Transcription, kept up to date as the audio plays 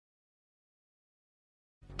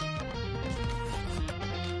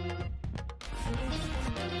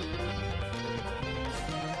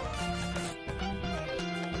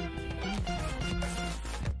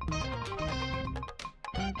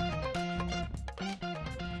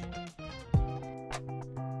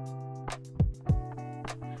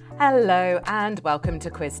Hello and welcome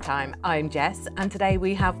to Quiz Time. I'm Jess and today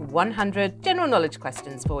we have 100 general knowledge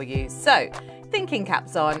questions for you. So, thinking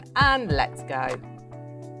caps on and let's go.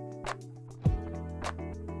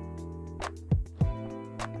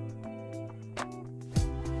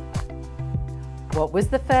 What was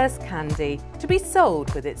the first candy to be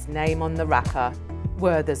sold with its name on the wrapper?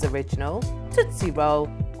 Werther's Original, Tootsie Roll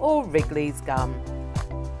or Wrigley's Gum?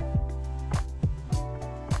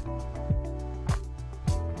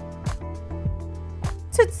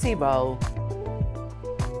 Tootsie Roll.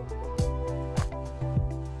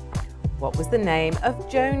 What was the name of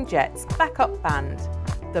Joan Jett's backup band?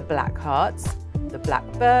 The Black Hearts, the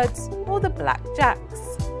Blackbirds or the Black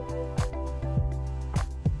Jacks?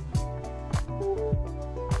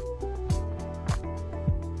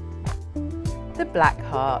 The Black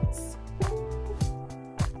Hearts.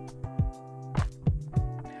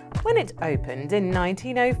 When it opened in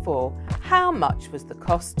 1904, how much was the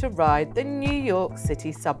cost to ride the New York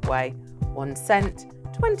City subway? 1 cent,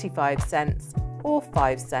 25 cents or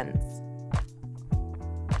 5 cents?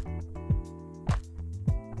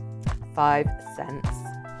 5 cents.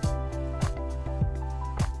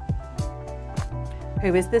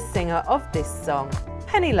 Who is the singer of this song?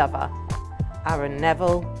 Penny Lover, Aaron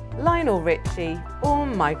Neville, Lionel Richie or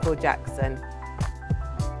Michael Jackson?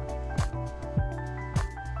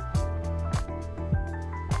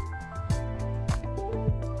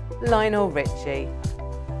 Lionel Richie.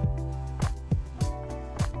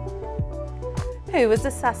 Who was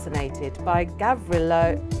assassinated by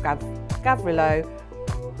Gavrilo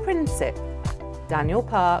Princip? Daniel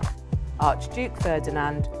Park, Archduke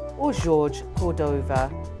Ferdinand or George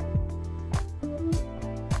Cordova?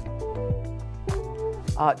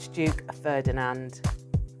 Archduke Ferdinand.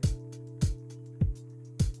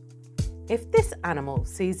 If this animal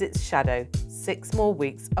sees its shadow, 6 more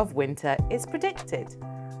weeks of winter is predicted.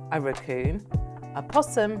 A raccoon, a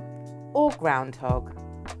possum or groundhog?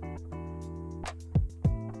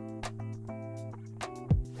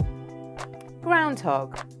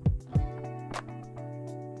 Groundhog.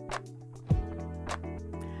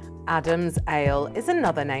 Adam's Ale is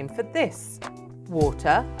another name for this.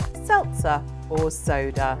 Water, seltzer or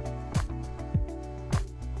soda?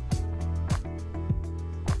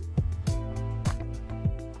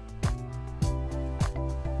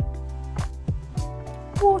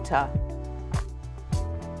 Water.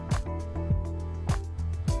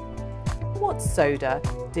 What soda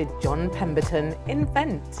did John Pemberton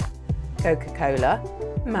invent? Coca-Cola,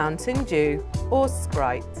 Mountain Dew or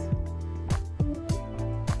Sprite?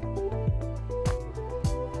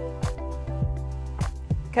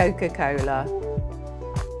 Coca-Cola.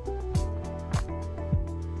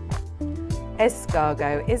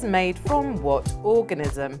 Escargot is made from what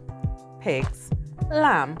organism? Pigs,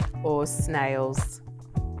 lamb or snails?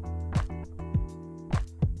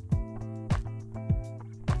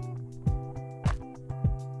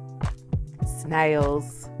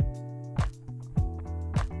 Snails.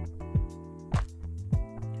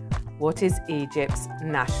 What is Egypt's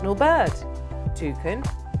national bird? Toucan,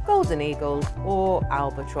 golden eagle or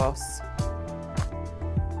albatross?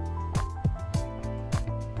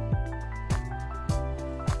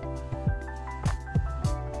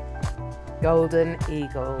 Golden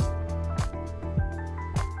eagle.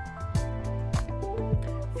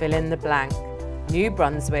 Fill in the blank. New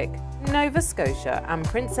Brunswick, Nova Scotia and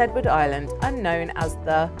Prince Edward Island are known as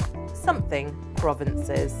the something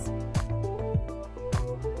provinces.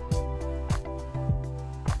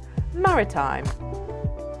 Maritime.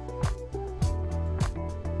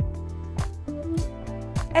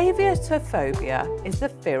 Aviatophobia is the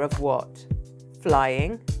fear of what?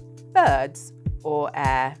 Flying, birds or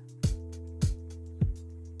air?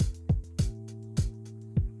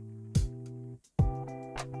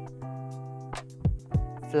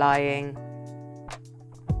 Flying.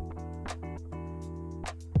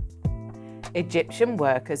 Egyptian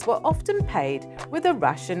workers were often paid with a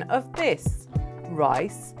ration of this: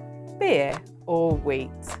 rice, beer or wheat?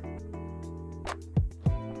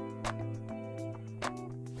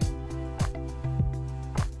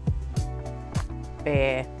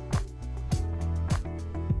 Beer.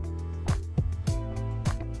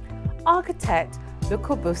 Architect Le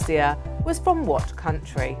Corbusier was from what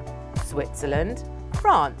country? Switzerland,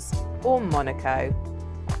 France or Monaco?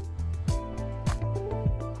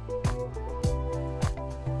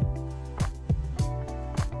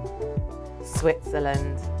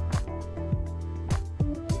 Switzerland.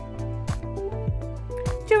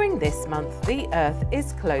 During this month, the Earth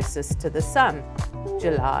is closest to the Sun.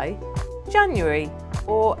 July, January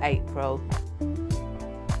or April?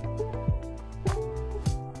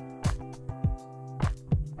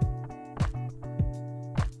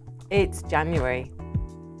 It's January.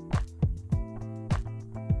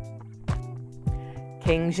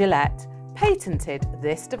 King Gillette patented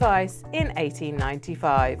this device in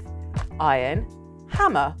 1895. Iron,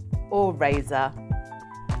 hammer or razor?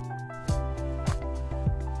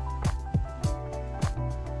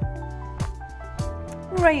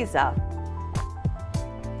 Razor.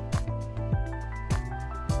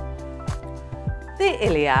 The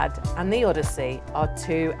Iliad and the Odyssey are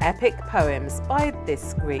two epic poems by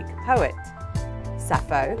this Greek poet.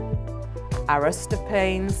 Sappho,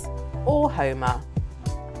 Aristophanes or Homer?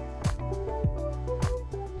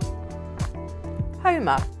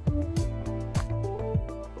 Homer.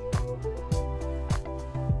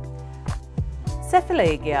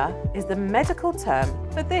 Cephalgia is the medical term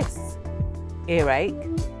for this. Earache,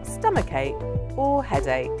 stomachache or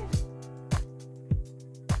headache?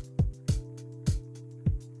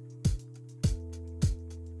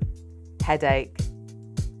 Headache.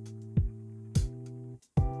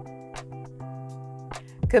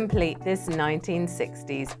 Complete this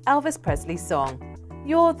 1960s Elvis Presley song,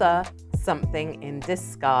 You're the Something in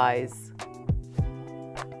Disguise.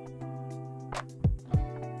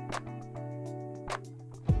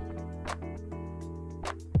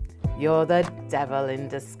 You're the devil in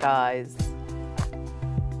disguise.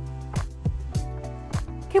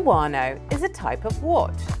 Kiwano is a type of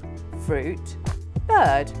what? Fruit,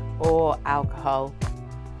 bird or alcohol?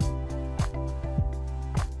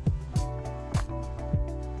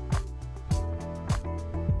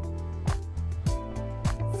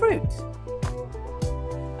 Fruit.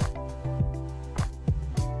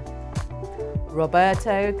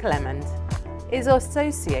 Roberto Clemente is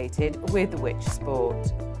associated with which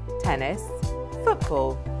sport? Tennis,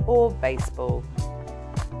 football or baseball?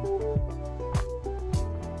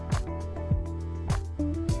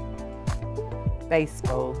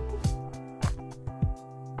 Baseball.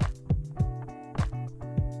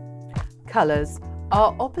 Colours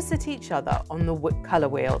are opposite each other on the colour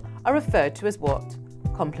wheel are referred to as what?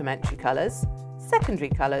 Complementary colours, secondary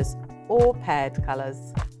colours or paired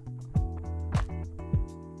colours?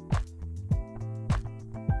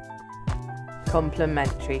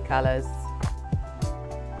 Complementary colours.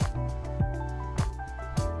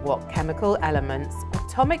 What chemical element's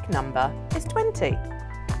atomic number is 20?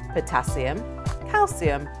 Potassium,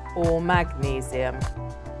 calcium or magnesium?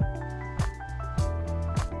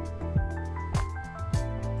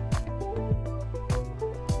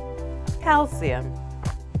 Calcium.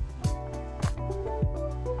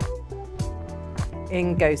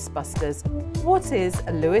 In Ghostbusters, what is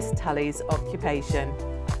Louis Tully's occupation?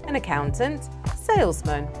 An accountant,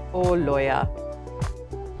 salesman or lawyer?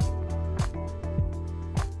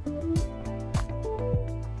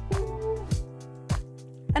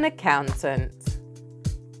 An accountant.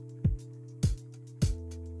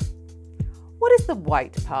 What is the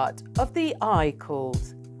white part of the eye called?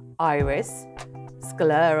 Iris,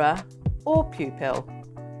 sclera or pupil?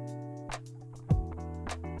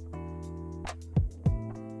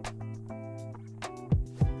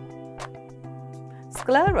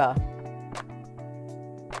 Sclera.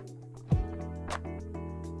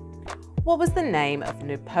 What was the name of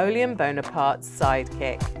Napoleon Bonaparte's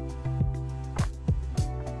sidekick?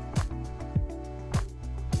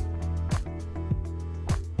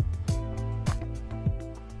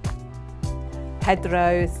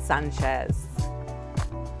 Pedro Sanchez.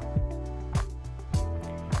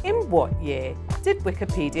 In what year did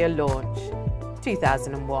Wikipedia launch?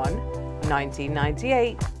 2001,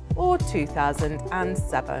 1998 or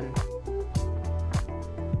 2007?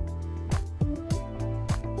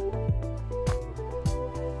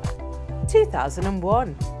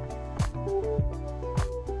 2001.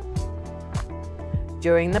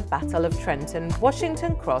 During the Battle of Trenton,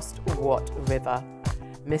 Washington crossed what river?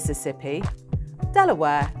 Mississippi,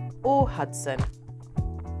 Delaware or Hudson?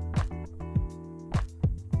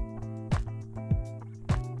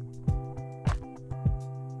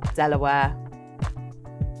 Delaware.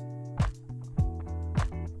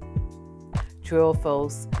 True or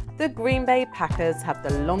false? The Green Bay Packers have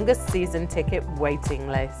the longest season ticket waiting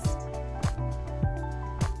list.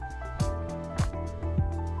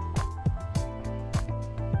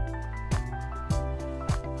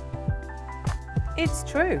 It's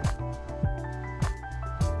true.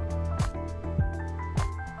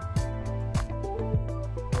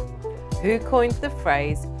 Who coined the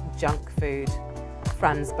phrase junk food?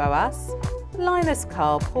 Franz Boas, Linus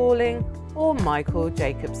Carl Pauling or Michael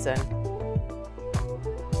Jacobson?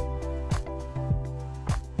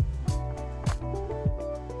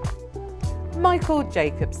 Michael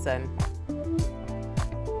Jacobson.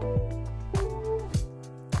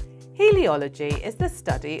 Heliology is the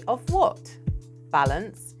study of what?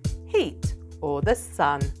 Balance, heat, or the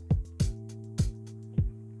sun?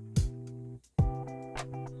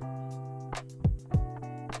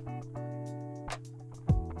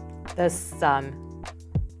 The sun.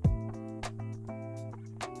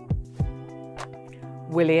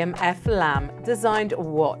 William F. Lamb designed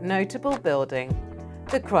what notable building?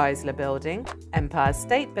 The Chrysler Building, Empire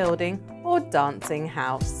State Building, or Dancing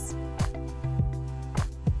House?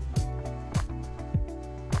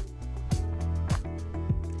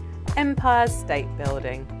 Empire State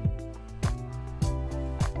Building.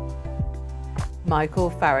 Michael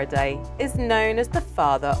Faraday is known as the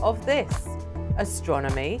father of this: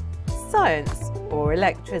 astronomy, science, or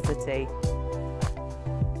electricity?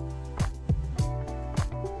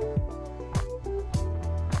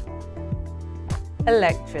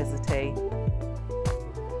 Electricity.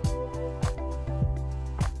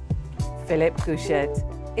 Philip Gouchet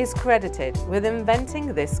is credited with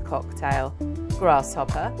inventing this cocktail: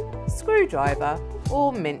 grasshopper, screwdriver,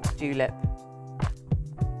 or mint julep?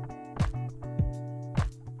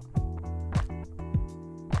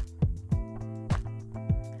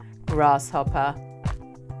 Grasshopper.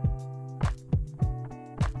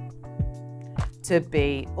 To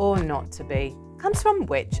be or not to be comes from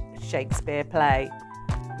which Shakespeare play?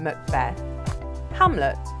 Macbeth,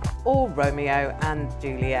 Hamlet, or Romeo and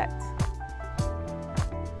Juliet?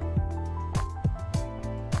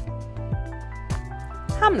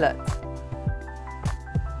 Hamlet.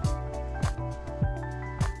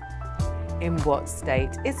 In what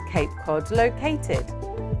state is Cape Cod located?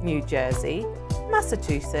 New Jersey,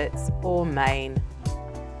 Massachusetts, or Maine?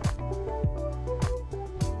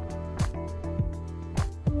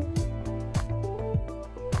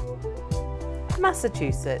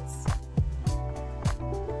 Massachusetts.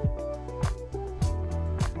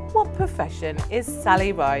 What profession is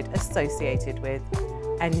Sally Ride associated with?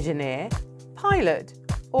 Engineer, pilot,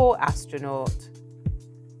 or astronaut?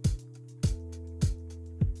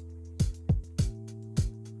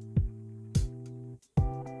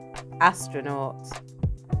 Astronaut.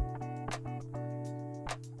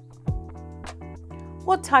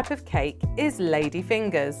 What type of cake is Lady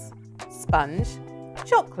Fingers? Sponge,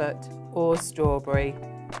 chocolate, or strawberry?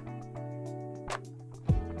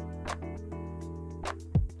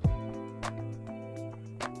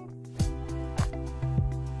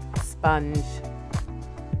 Sponge.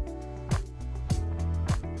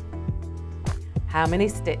 How many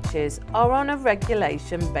stitches are on a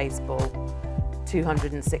regulation baseball?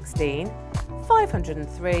 216,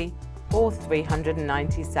 503, or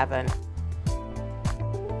 397?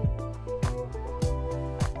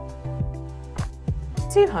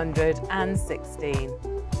 216.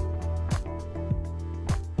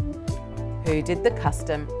 Who did the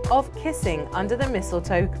custom of kissing under the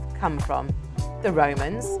mistletoe come from? The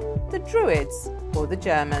Romans, the Druids, or the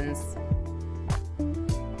Germans?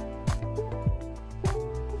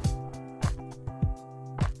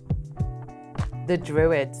 The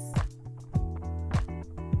Druids.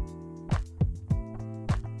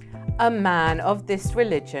 A man of this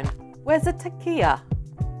religion wears a taqiyya.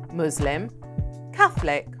 Muslim,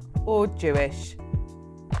 Catholic, or Jewish?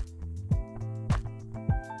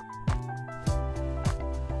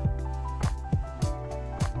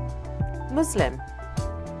 Muslim.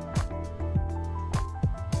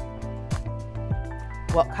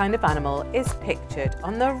 What kind of animal is pictured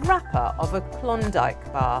on the wrapper of a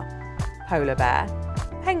Klondike bar? Polar bear,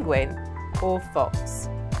 penguin, or fox?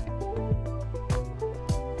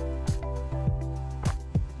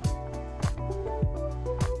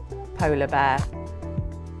 Polar bear.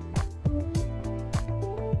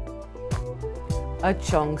 A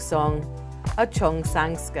cheongsang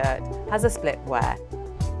skirt has a split where?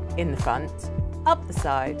 In the front, up the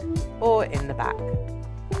side, or in the back?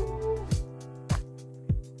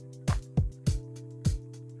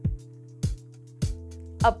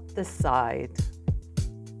 Up the side.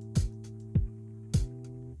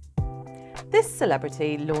 This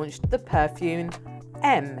celebrity launched the perfume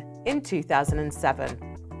M in 2007.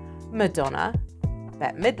 Madonna,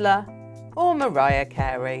 Bette Midler, or Mariah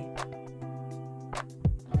Carey?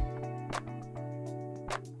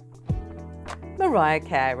 Mariah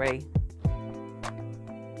Carey.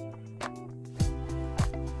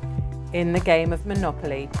 In the game of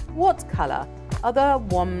Monopoly, what colour are the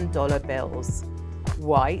 $1 bills?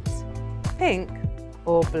 White, pink,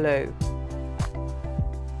 or blue?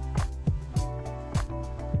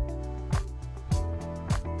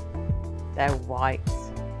 They're white.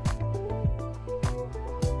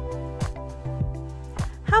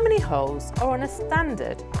 How many holes are on a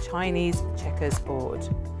standard Chinese checkers board?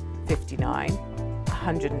 59,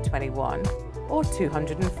 121 or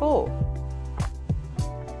 204?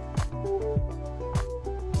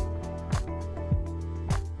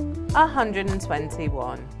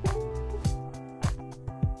 121.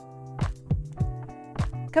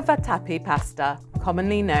 Cavatappi pasta,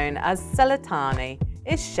 commonly known as selatani,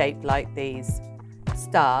 is shaped like these: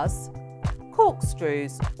 stars,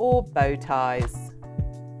 corkscrews or bow ties.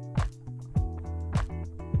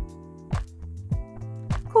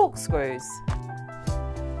 Corkscrews.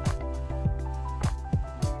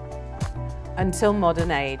 Until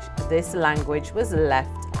modern age, this language was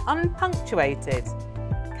left unpunctuated.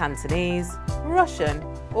 Cantonese, Russian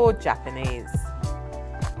or Japanese.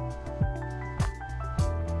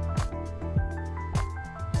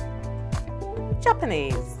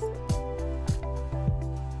 Japanese.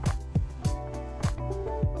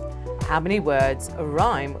 How many words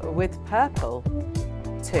rhyme with purple?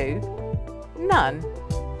 2, none,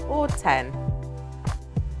 or 10?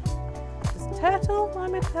 Does turtle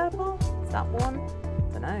rhyme with purple? Is that one?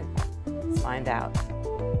 I don't know. Let's find out.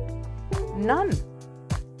 None.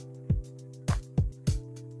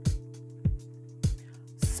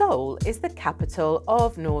 Seoul is the capital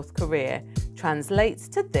of North Korea. Translates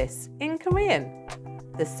to this in Korean: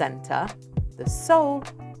 the center, the Seoul,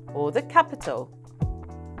 or the capital.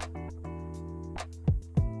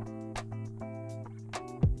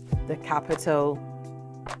 The capital.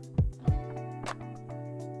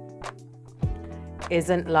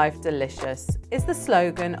 Isn't life delicious is the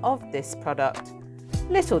slogan of this product.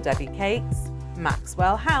 Little Debbie Cakes,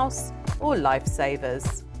 Maxwell House, or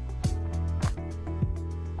Lifesavers.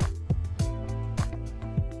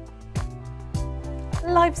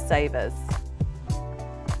 Lifesavers.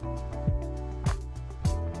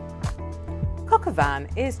 Coq au vin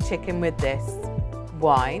is chicken with this: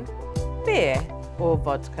 wine, beer or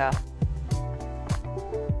vodka.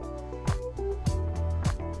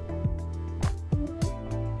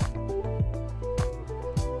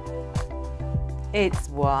 It's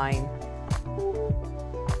wine.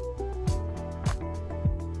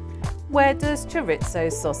 Where does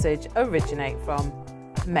chorizo sausage originate from?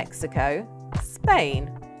 Mexico,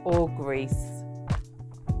 Spain or Greece?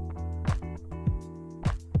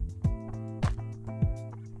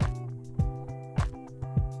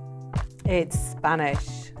 It's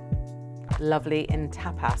Spanish. Lovely in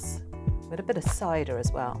tapas, with a bit of cider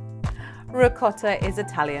as well. Ricotta is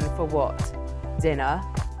Italian for what? Dinner,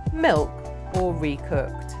 milk or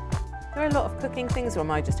recooked? There are a lot of cooking things, or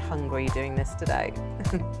am I just hungry doing this today?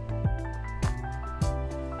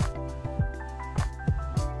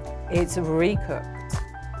 It's recooked.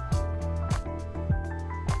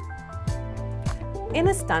 In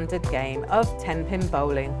a standard game of 10-pin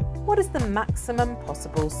bowling, what is the maximum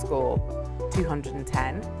possible score?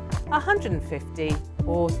 210, 150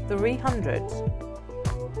 or 300?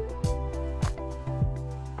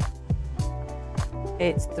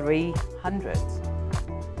 It's 300.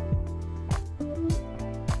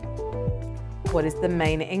 What is the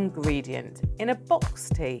main ingredient in a box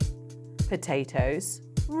tea? Potatoes,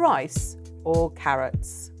 rice or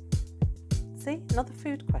carrots? See, another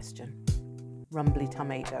food question. Rumbly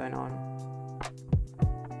tummy going on.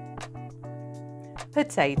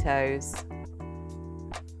 Potatoes.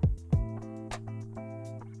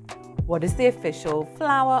 What is the official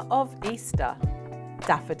flower of Easter?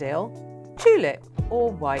 Daffodil, tulip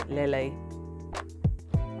or white lily?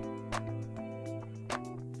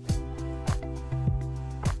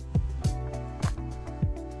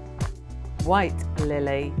 White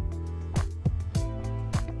lily.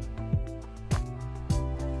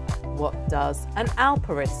 What does an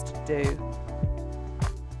alpirist do?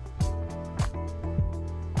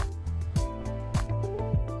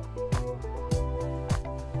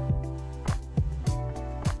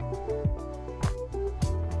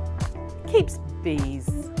 Keeps bees.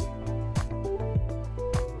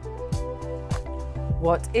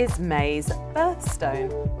 What is May's birthstone?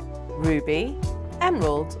 Ruby,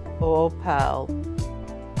 emerald or pearl?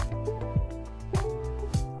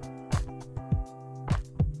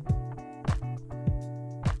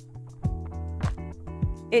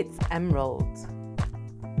 It's emerald.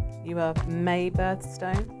 You are May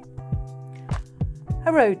birthstone?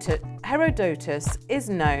 Herodotus is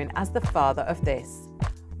known as the father of this: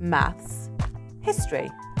 maths, history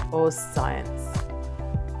or science?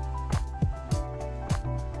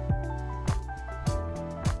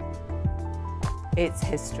 It's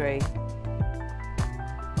history.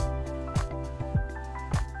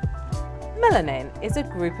 Melanin is a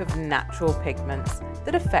group of natural pigments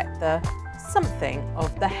that affect the something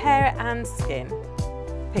of the hair and skin.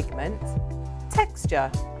 Pigment,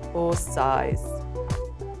 texture or size?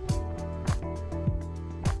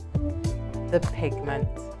 The pigment.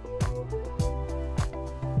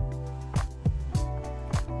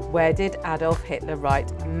 Where did Adolf Hitler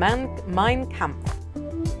write Mein Kampf?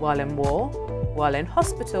 While in war, while in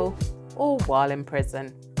hospital, or while in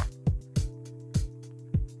prison?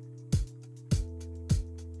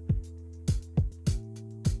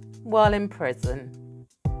 While in prison.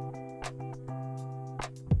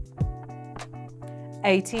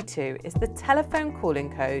 82 is the telephone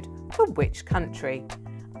calling code for which country?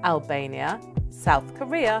 Albania, South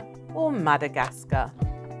Korea, or Madagascar?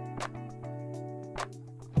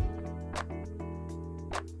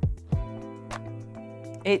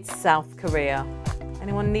 It's South Korea.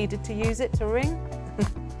 Anyone needed to use it to ring?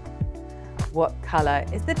 What colour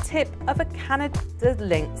is the tip of a Canada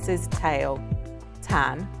lynx's tail?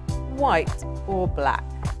 Tan, white, or black?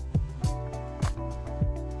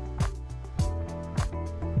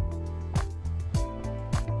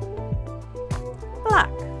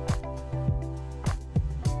 Black.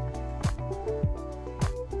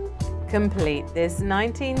 Complete this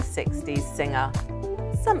 1960s singer.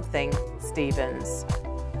 Something Stevens.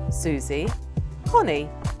 Susie, Connie,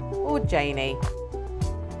 or Janie?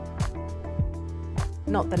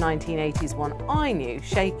 Not the 1980s one I knew,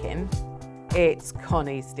 Shakin'. It's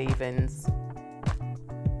Connie Stevens.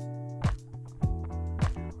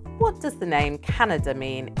 What does the name Canada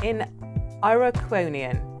mean in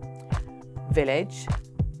Iroquoian? Village,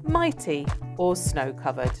 mighty, or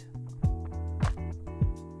snow-covered?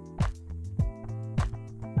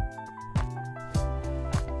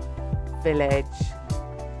 Village.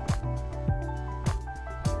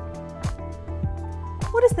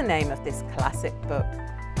 What is the name of this classic book?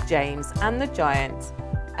 James and the Giant,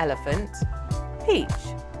 Elephant, Peach,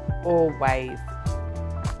 or Wave?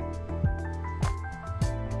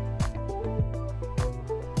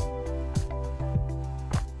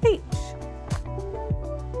 Peach.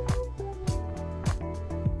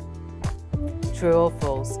 True or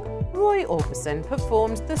false? Roy Orbison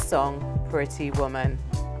performed the song Pretty Woman.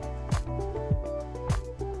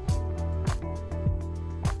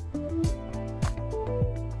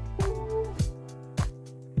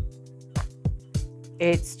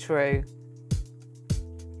 It's true.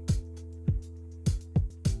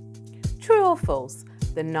 True or false?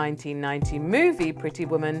 The 1990 movie Pretty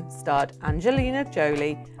Woman starred Angelina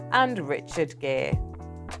Jolie and Richard Gere.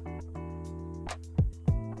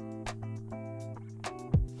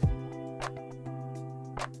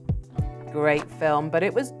 Great film, but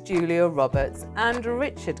it was Julia Roberts and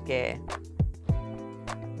Richard Gere.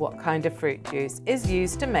 What kind of fruit juice is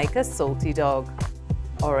used to make a salty dog?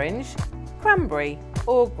 Orange, cranberry,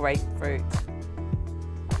 or grapefruit?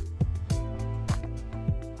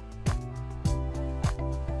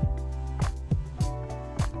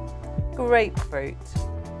 Grapefruit.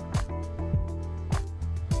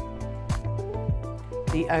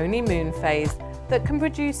 The only moon phase that can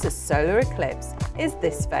produce a solar eclipse is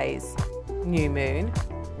this phase: new moon,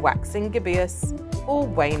 waxing gibbous, or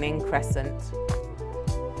waning crescent.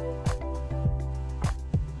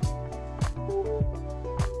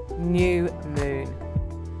 New moon.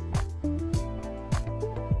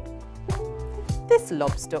 This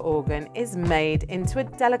lobster organ is made into a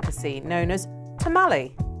delicacy known as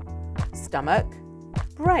tamale. Stomach,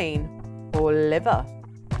 brain, or liver?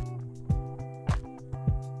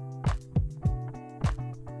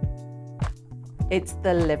 It's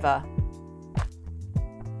the liver.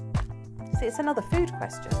 See, it's another food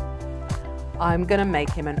question. I'm gonna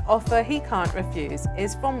make him an offer he can't refuse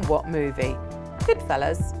is from what movie?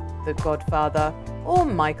 Goodfellas, The Godfather, or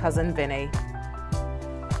My Cousin Vinny?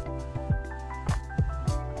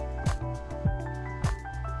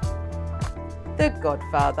 The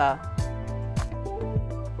Godfather.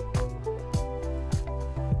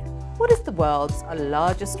 What is the world's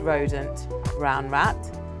largest rodent? Brown rat,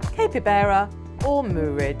 capybara, or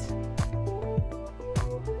murid?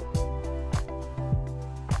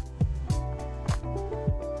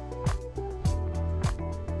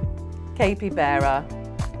 Capybara.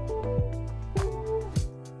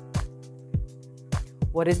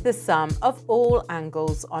 What is the sum of all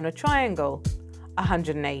angles on a triangle?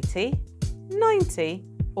 180, 90,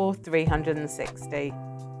 or 360?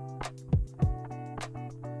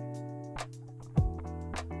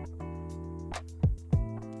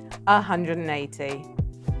 180.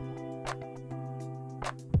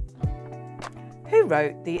 Who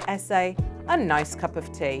wrote the essay A Nice Cup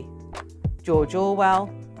of Tea? George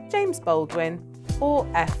Orwell, James Baldwin, or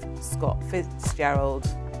F. Scott Fitzgerald?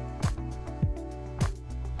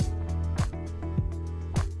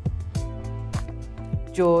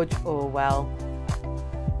 George Orwell.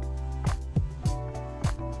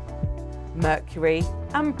 Mercury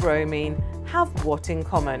and bromine have what in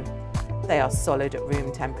common? They are solid at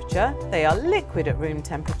room temperature, they are liquid at room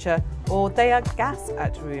temperature, or they are gas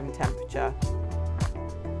at room temperature.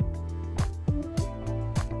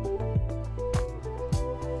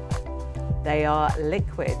 They are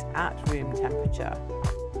liquid at room temperature.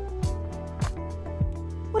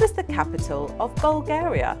 What is the capital of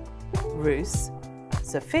Bulgaria? Rus,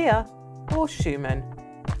 Sofia, or Shumen?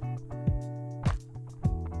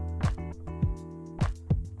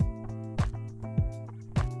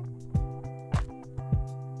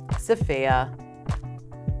 Sofia.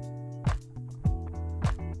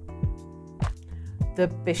 The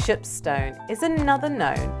bishop's stone is another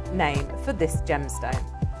known name for this gemstone.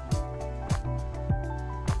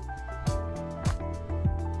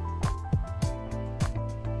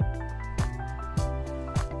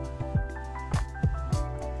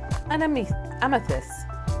 An amethyst.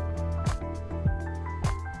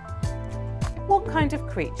 What kind of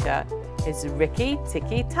creature is Rikki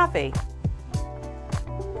Tikki Tavi?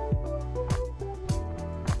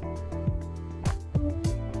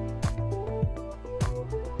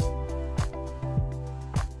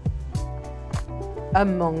 A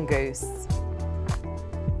mongoose.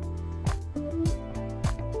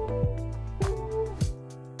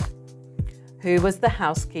 Who was the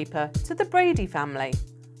housekeeper to the Brady family?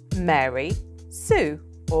 Mary, Sue,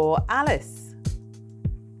 or Alice?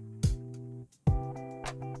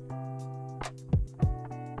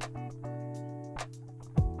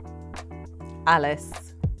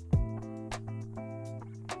 Alice.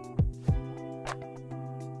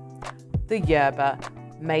 The yerba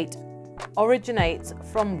mate originates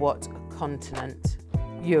from what continent?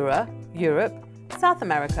 Europe, South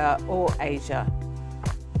America, or Asia?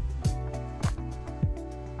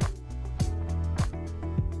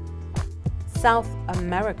 South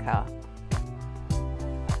America.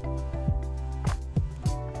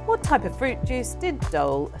 What type of fruit juice did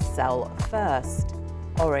Dole sell first?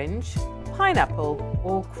 Orange, pineapple,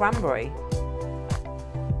 or cranberry?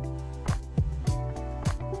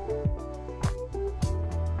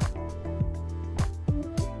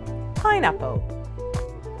 Pineapple.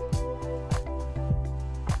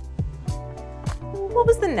 What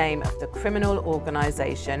was the name of the criminal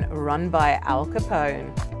organisation run by Al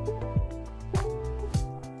Capone?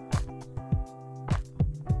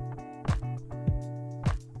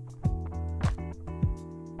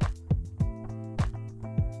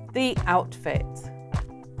 The Outfit.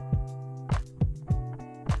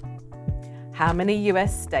 How many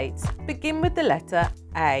US states begin with the letter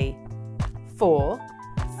A? 4,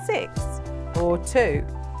 6, or 2?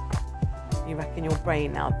 You reckon your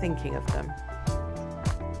brain now thinking of them.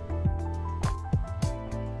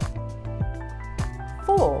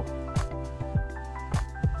 4.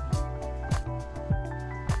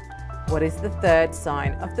 What is the third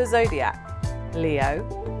sign of the zodiac?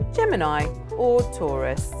 Leo, Gemini, or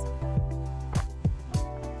Taurus?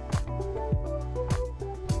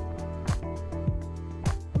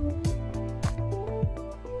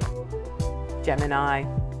 Gemini.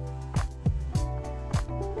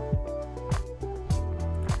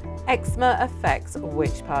 Eczema affects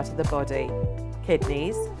which part of the body?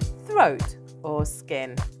 Kidneys, throat, or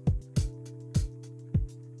skin?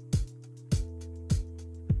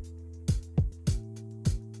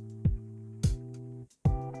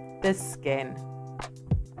 The skin.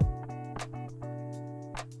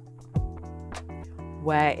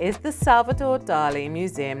 Where is the Salvador Dali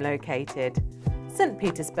Museum located? St.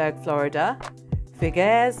 Petersburg, Florida,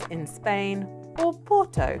 Figueres in Spain, or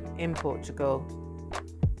Porto in Portugal?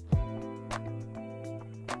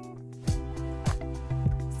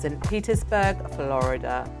 St. Petersburg,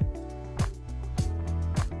 Florida.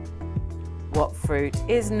 What fruit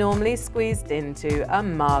is normally squeezed into a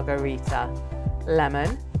margarita?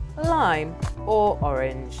 Lemon, lime, or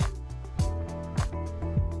orange?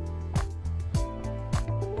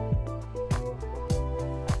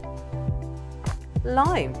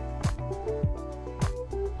 Lime.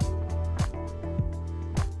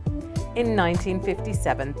 In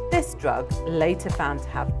 1957, this drug, later found to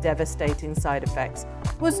have devastating side effects,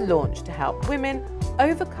 was launched to help women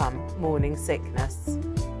overcome morning sickness.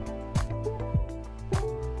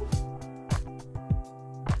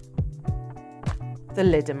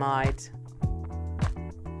 Thalidomide.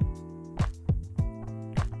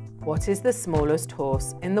 What is the smallest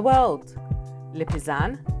horse in the world?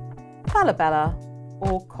 Lipizan, Falabella,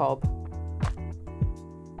 or Cobb?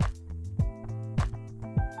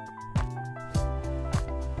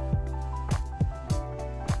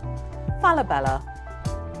 Falabella.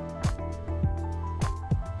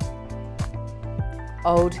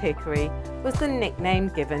 Old Hickory was the nickname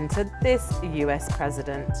given to this US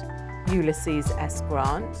president. Ulysses S.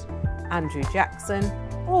 Grant, Andrew Jackson,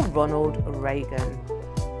 or Ronald Reagan?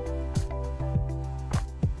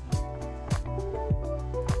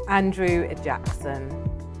 Andrew Jackson.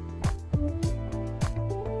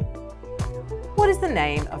 What is the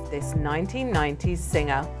name of this 1990s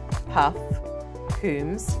singer? Puff,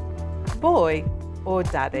 Coombs, Boy, or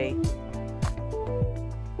Daddy?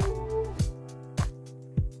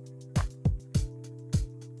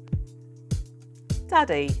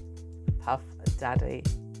 Daddy. Puff Daddy.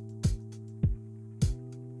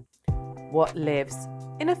 What lives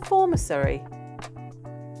in a formicary?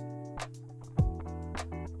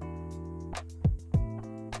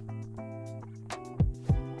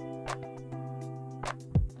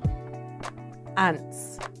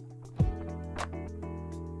 Ants.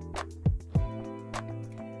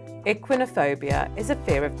 Equinophobia is a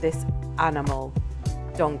fear of this animal: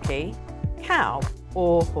 donkey, cow,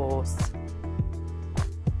 or horse?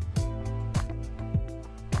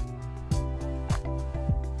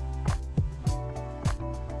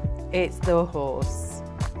 It's the horse.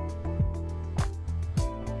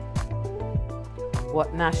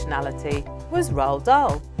 What nationality was Roald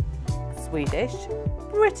Dahl? Swedish,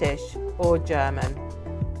 British, or German?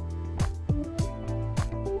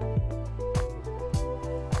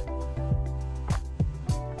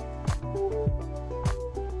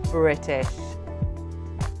 British.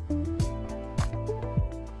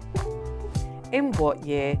 In what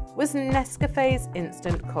year was Nescafe's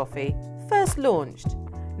instant coffee first launched?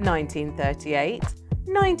 1938,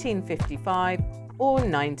 1955, or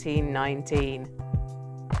 1919?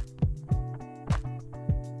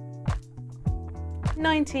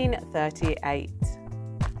 1938.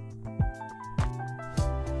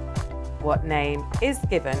 What name is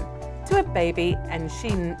given to a baby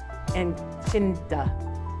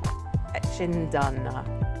Echidna?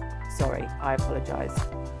 Sorry, I apologise.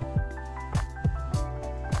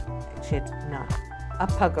 Echidna. A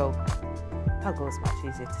puggle. Puggle's much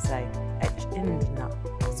easier to say. Echidna.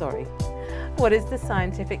 Sorry. What is the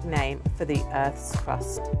scientific name for the Earth's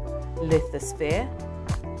crust? Lithosphere,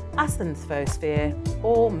 asthenosphere,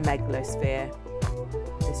 or megalosphere?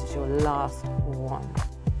 This is your last one.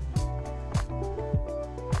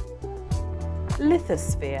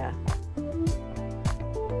 Lithosphere.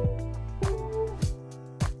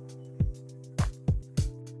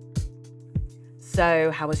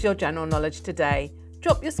 So, how was your general knowledge today?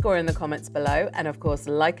 Drop your score in the comments below, and of course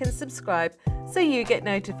like and subscribe so you get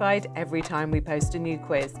notified every time we post a new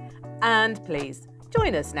quiz. And please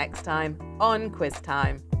join us next time on Quiz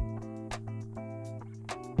Time.